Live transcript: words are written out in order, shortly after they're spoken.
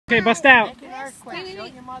Okay, bust out. Make an earthquake. Show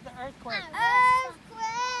your mother earthquake.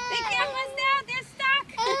 They can't bust out. They're stuck.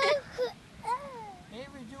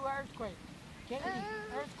 Avery, do earthquake. Kennedy,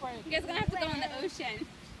 earthquake. You guys are going to have to go in the ocean.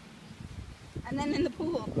 And then in the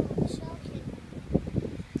pool.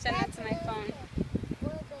 Send that to my phone.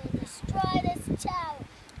 Destroy this tower.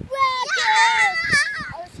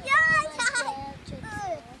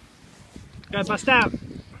 Go, bust out.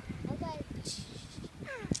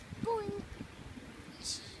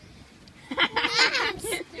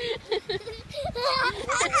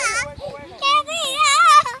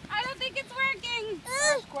 I don't think it's working.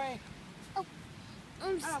 Earthquake. Oh,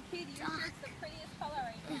 Katie, your shirt's the prettiest color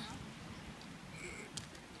right now.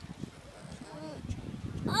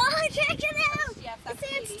 Oh, I can't get out. Yes, that's The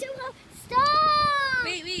sand's Katie. too hot. Stop.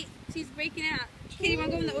 Wait. She's breaking out. Katie, you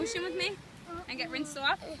want to go in the ocean with me? And get rinsed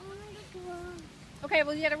off? Okay,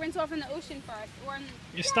 well, you got to rinse off in the ocean first. Or in...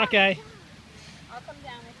 You're stuck, eh? I'll come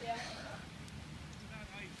down with you.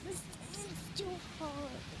 This is too hot.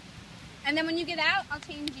 And then when you get out, I'll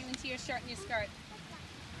change you into your shirt and your skirt.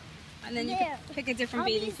 And then you can pick a different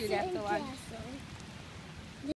bathing suit afterwards.